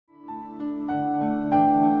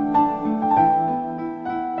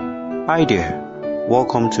Hi there,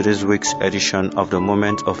 welcome to this week's edition of the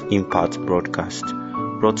Moment of Impact broadcast,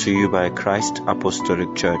 brought to you by Christ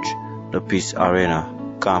Apostolic Church, the Peace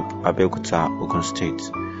Arena, Camp Abeokuta, Ogun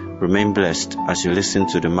State. Remain blessed as you listen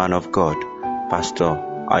to the man of God, Pastor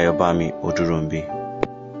Ayobami Oduronbi.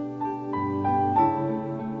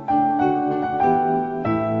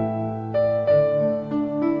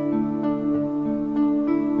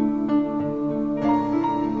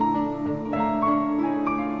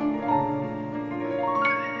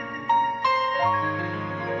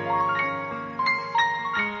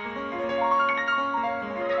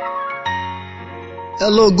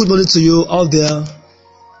 Hello, good morning to you out there,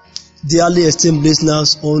 dearly esteemed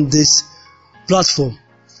listeners on this platform.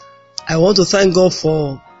 I want to thank God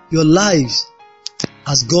for your lives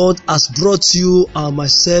as God has brought you and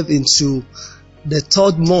myself into the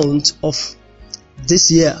third month of this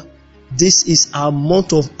year. This is our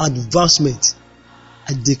month of advancement.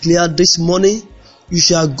 I declare this morning, you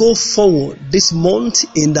shall go forward this month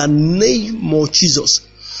in the name of Jesus.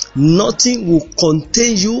 Nothing will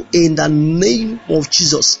contain you in the name of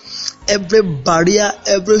Jesus. Every barrier,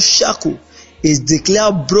 every shackle is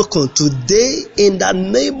declared broken today in the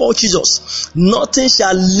name of Jesus. Nothing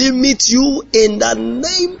shall limit you in the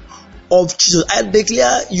name of Jesus. I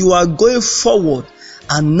declare you are going forward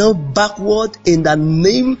and not backward in the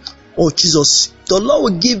name of Jesus. The Lord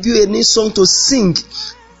will give you a new song to sing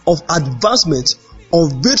of advancement,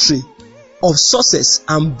 of victory, of success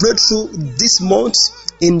and breakthrough this month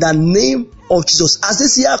in the name of Jesus. As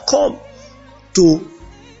this year come to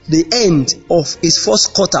the end of its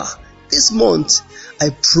first quarter, this month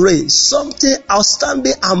I pray something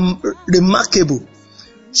outstanding and remarkable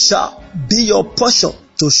shall be your portion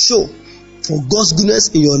to show for God's goodness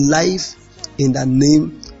in your life in the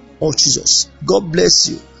name of Jesus. God bless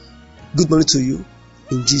you. Good morning to you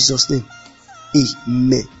in Jesus' name.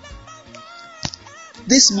 Amen.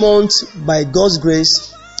 This month, by God's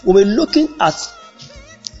grace, we'll be looking at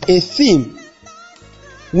a theme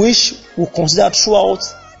which we'll consider throughout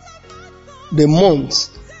the month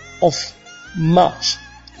of March.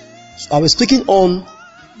 So I'll be speaking on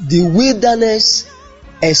the wilderness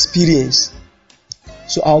experience.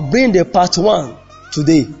 So I'll bring the part 1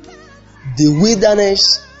 today, the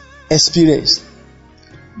wilderness experience.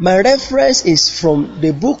 My reference is from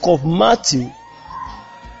the book of Matthew,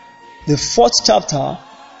 the 4th chapter,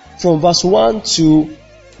 from verse 1 to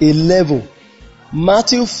 11.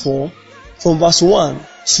 Matthew 4, from verse 1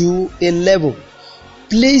 to 11.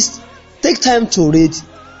 Please take time to read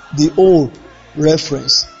the old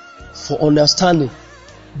reference for understanding.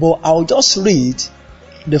 But I'll just read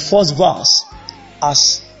the first verse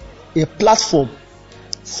as a platform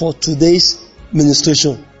for today's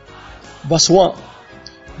ministration. Verse 1.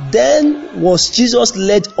 Then was Jesus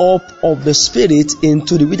led up of the Spirit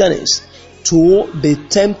into the wilderness to be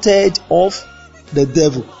tempted of the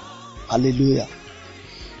devil. Hallelujah.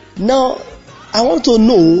 Now, I want to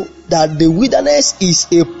know that the wilderness is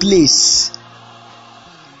a place.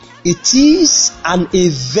 It is an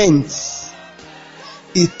event.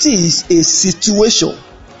 It is a situation.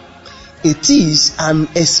 It is an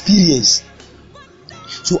experience.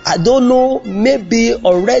 So I don't know, maybe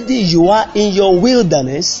already you are in your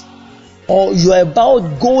wilderness, or you are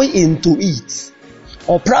about going into it,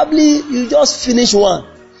 or probably you just finished one.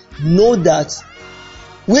 Know that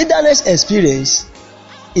wilderness experience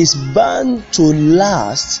is bound to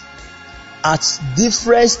last at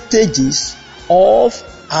different stages of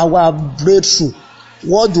our breakthrough.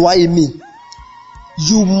 What do I mean?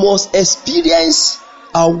 You must experience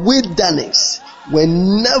a wilderness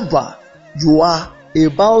whenever you are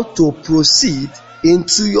about to proceed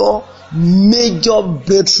into your major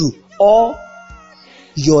breakthrough or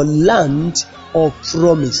your land of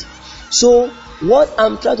promise. So what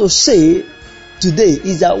I'm trying to say today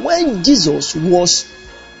is that when Jesus was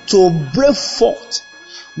to break forth,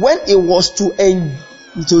 when he was to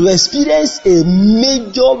experience a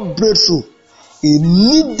major breakthrough, he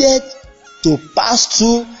needed to pass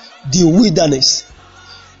through the wilderness.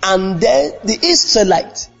 And then the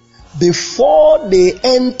Israelites, before they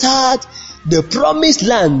entered the promised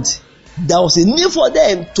land, there was a need for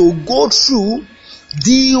them to go through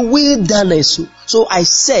the wilderness. So I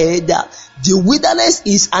said that the wilderness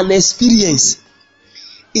is an experience.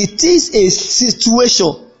 It is a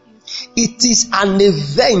situation. It is an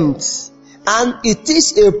event. And it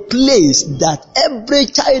is a place that every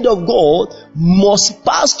child of God must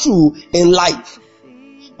pass through in life.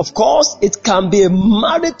 Of course, it can be a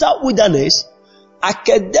marital wilderness,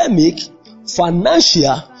 academic,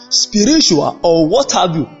 financial, spiritual, or what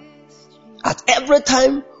have you. At every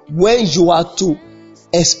time when you are to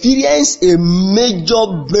experience a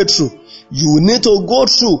major breakthrough, you need to go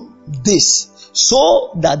through this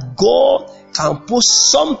so that God can put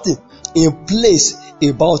something in place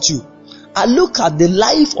about you. I look at the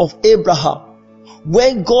life of Abraham.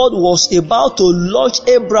 When God was about to launch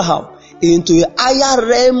Abraham into a higher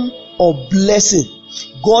realm of blessing,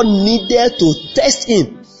 God needed to test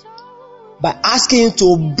him by asking him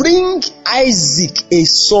to bring Isaac, a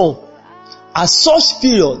son. At such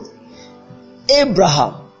period,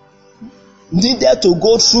 Abraham needed to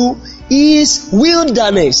go through his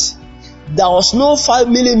wilderness. There was no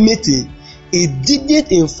family meeting. He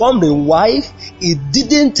didn't inform the wife. He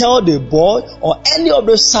didn't tell the boy or any of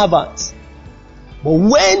the servants. But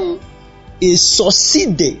when he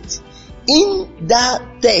succeeded in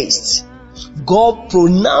that test, God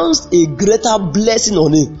pronounced a greater blessing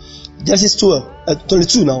on him. Genesis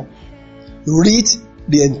 22 now. Read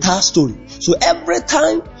the entire story. So every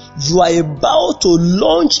time you are about to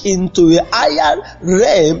launch into a higher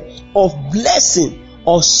realm of blessing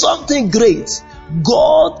or something great,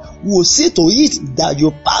 God will see to it that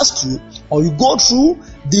you pass through or you go through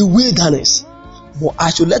the wilderness. But I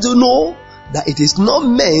should let you know that it is not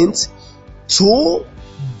meant to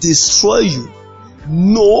destroy you.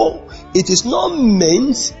 No, it is not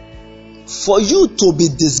meant for you to be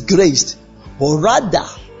disgraced, but rather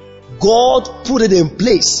God put it in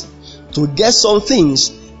place to get some things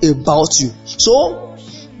about you. So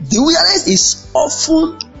the wilderness is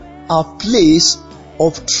often a place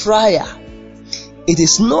of trial. It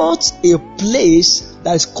is not a place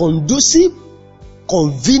that is conducive,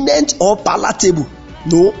 convenient, or palatable.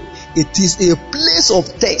 No, it is a place of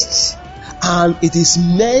test, and it is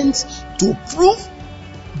meant to prove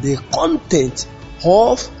the content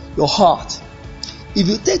of your heart. If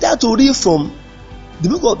you take that to read from the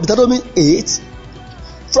book of Deuteronomy 8,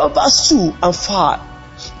 from verse 2 and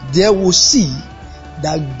 5, there will see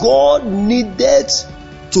that God needed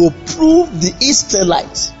to prove the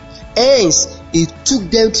Israelites. Hence, He took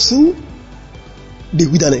them through the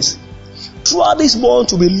wilderness. Throughout this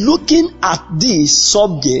month, we'll be looking at this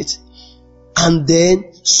subject, and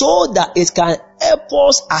then so that it can help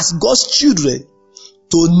us as God's children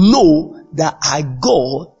to know that our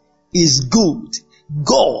God is good.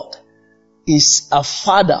 God is a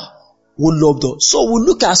Father who loved us. So we'll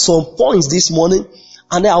look at some points this morning,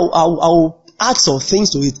 and I'll add some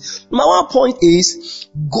things to it. My one point is,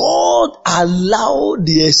 God allowed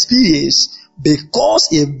the experience because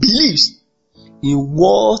He believes in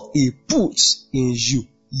what He puts in you.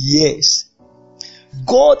 Yes.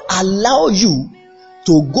 God allowed you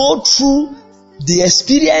to go through the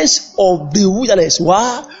experience of the wilderness.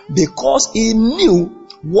 Why? Because He knew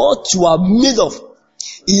what you are made of.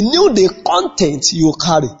 He knew the content you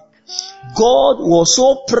carry. God was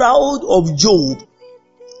so proud of Job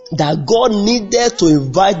that God needed to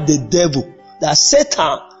invite the devil, that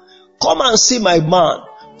Satan, come and see my man,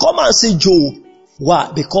 come and see Job.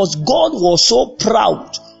 Why? Because God was so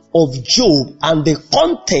proud of Job and the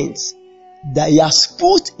content that He has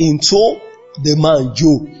put into the man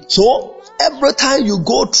Job. So every time you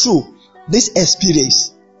go through this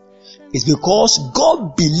experience, it's because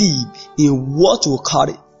God believed in what you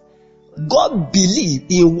carry. God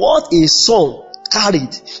believed in what His son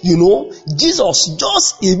carried. You know, Jesus,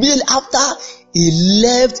 just immediately after He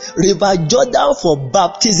left River Jordan for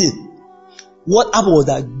baptism, what happened was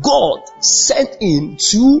that God sent Him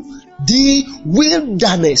to the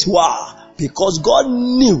wilderness. Why? Because God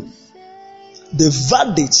knew the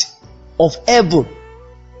verdict of heaven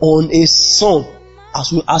on His son,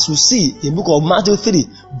 as we see in the book of Matthew 3,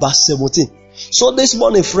 verse 17. So this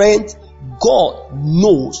morning, friend, God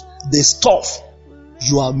knows the stuff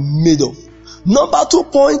you are made of. Number 2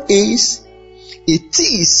 point is, it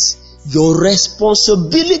is your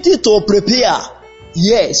responsibility to prepare.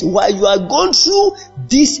 Yes, while you are going through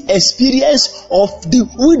this experience of the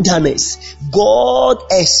wilderness, God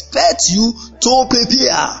expects you to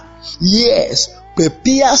prepare. Yes,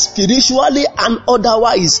 prepare spiritually and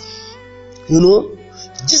otherwise. You know,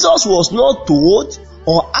 Jesus was not told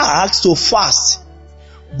or asked to fast,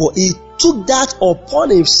 but He took that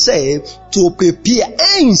upon Himself to prepare.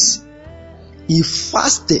 Hence, He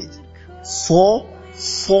fasted for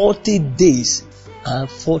 40 days and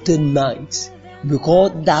 40 nights.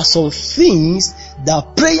 Because there are some things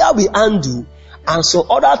that prayer will undo, and some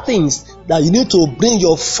other things that you need to bring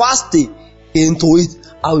your fasting into it.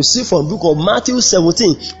 I will see from the book of Matthew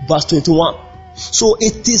 17, verse 21. So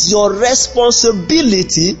it is your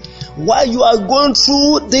responsibility while you are going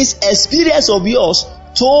through this experience of yours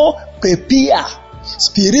to prepare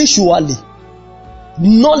spiritually,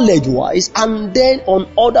 knowledge-wise, and then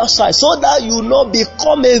on other side, so that you not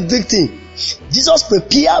become a victim. Jesus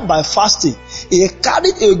prepared by fasting. He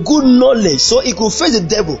carried a good knowledge so he could face the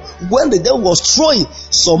devil when the devil was throwing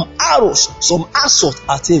some arrows, some assault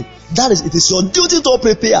at him. That is, it is your duty to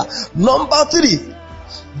prepare. Number 3,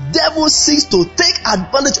 devil seeks to take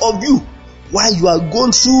advantage of you while you are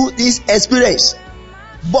going through this experience.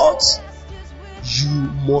 But you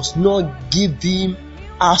must not give him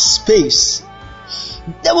a space.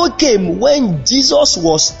 The devil came when Jesus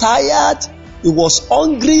was tired, he was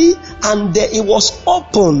hungry, and it was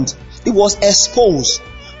opened, it was exposed.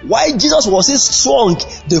 While Jesus was strong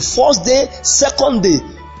the first day, second day,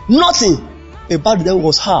 nothing about the devil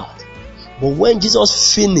was hard. But when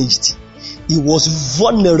Jesus finished, he was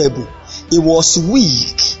vulnerable, he was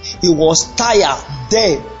weak, he was tired.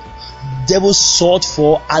 Then the devil sought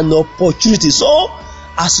for an opportunity. So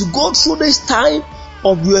as you go through this time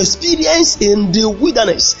of your experience in the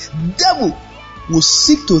wilderness, devil will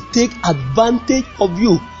seek to take advantage of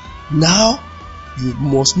you. Now you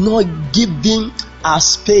must not give him a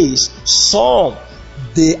space. Some,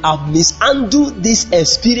 they have mishandled this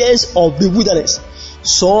experience of the wilderness.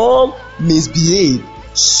 Some misbehaved,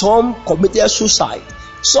 some committed suicide,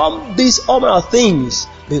 some did all other things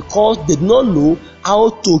because they did not know how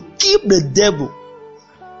to keep the devil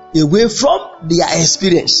away from their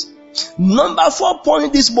experience. Number 4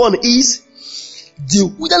 point this morning is the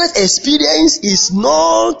wilderness experience is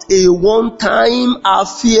not a one-time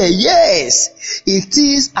affair. Yes, it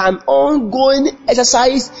is an ongoing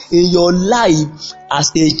exercise in your life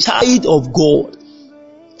as a child of God.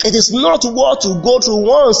 It is not what you go through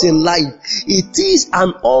once in life. It is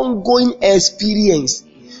an ongoing experience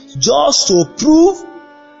just to prove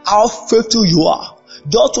how faithful you are,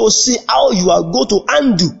 just to see how you are going to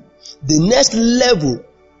handle the next level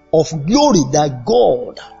of glory that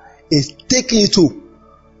God is taking you to.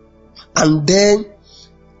 And then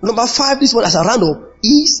number 5, this one as a roundup,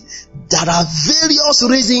 is there are various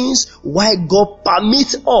reasons why God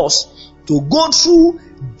permits us to go through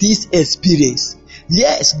this experience.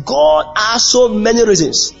 Yes, God has so many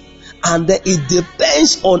reasons, and it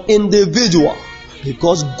depends on individual,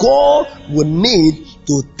 because God will need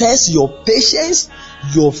to test your patience,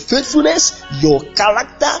 your faithfulness, your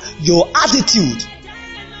character, your attitude.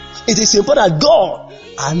 It is important that God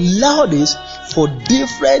allow this for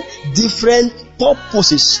different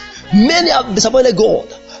purposes. Many have disappointed God,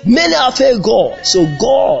 many have failed God. So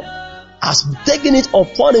God has taken it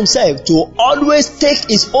upon himself to always take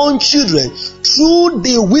his own children through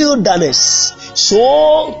the wilderness,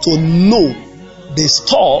 so to know the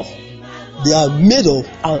stuff they are made of,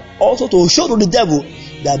 and also to show to the devil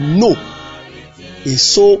that no, is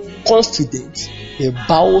so confident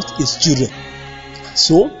about his children.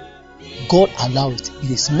 So God allowed it.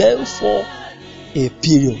 It is meant for a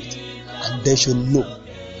period, and they should know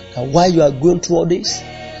that while you are going through all this,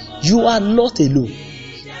 you are not alone.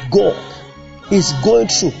 God is going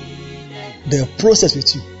through the process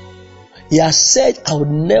with you. He has said, I will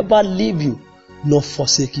never leave you nor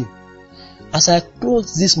forsake you. As I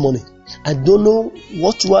close this morning, I don't know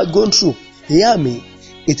what you are going through. Hear me.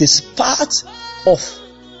 It is part of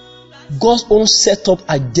God's own set up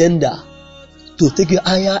agenda to take you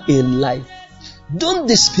higher in life. Don't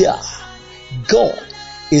despair. God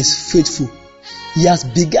is faithful. He has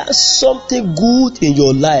begun something good in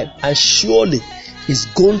your life, and surely is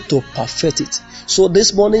going to perfect it. So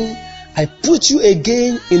this morning, I put you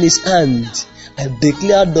again in his hand. I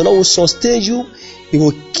declare the Lord will sustain you. He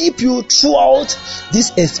will keep you throughout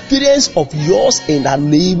this experience of yours in the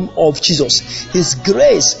name of Jesus. His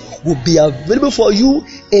grace will be available for you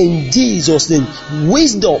in Jesus' name.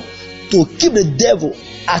 Wisdom to keep the devil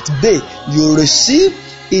at bay, you receive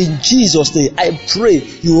in Jesus' name. I pray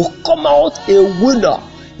you will come out a winner,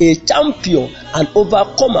 a champion, an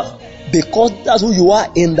overcomer, because that's who you are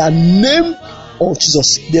in the name of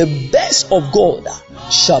Jesus. The best of God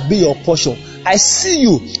shall be your portion. I see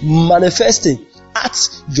you manifesting at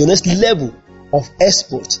your next level of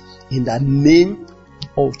export in the name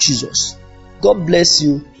of Jesus. God bless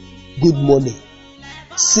you. Good morning.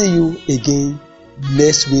 See you again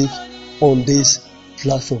next week on this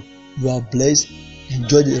platform. You are blessed.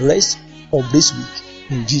 Enjoy the rest of this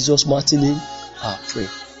week. In Jesus' mighty name, I pray.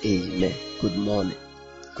 Amen. Good morning.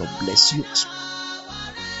 God bless you.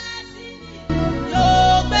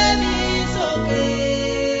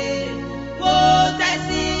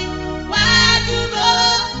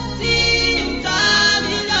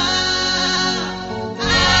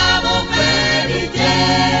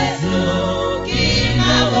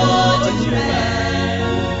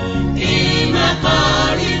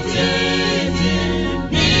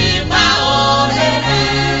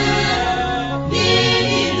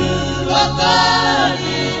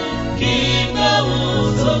 King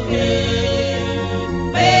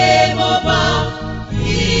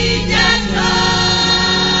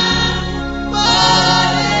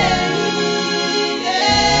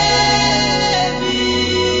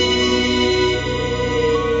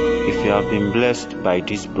you have been blessed by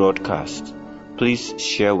this broadcast, please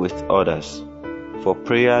share with others. For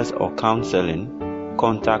prayers or counseling,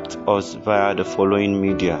 contact us via the following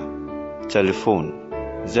media. Telephone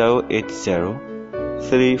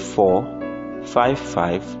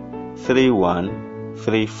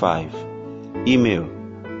 080-3455-3135. Email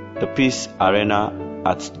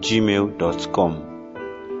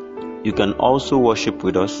thepeacearena@gmail.com. You can also worship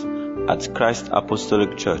with us at Christ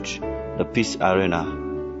Apostolic Church, the Peace Arena,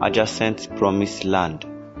 adjacent Promised Land,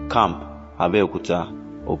 Camp, Abeokuta,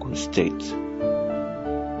 Ogun State.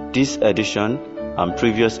 This edition and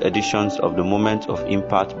previous editions of the Moment of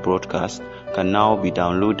Impact broadcast can now be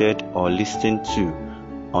downloaded or listened to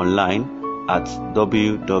online at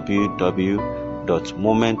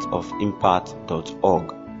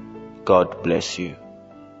www.momentofimpact.org. God bless you.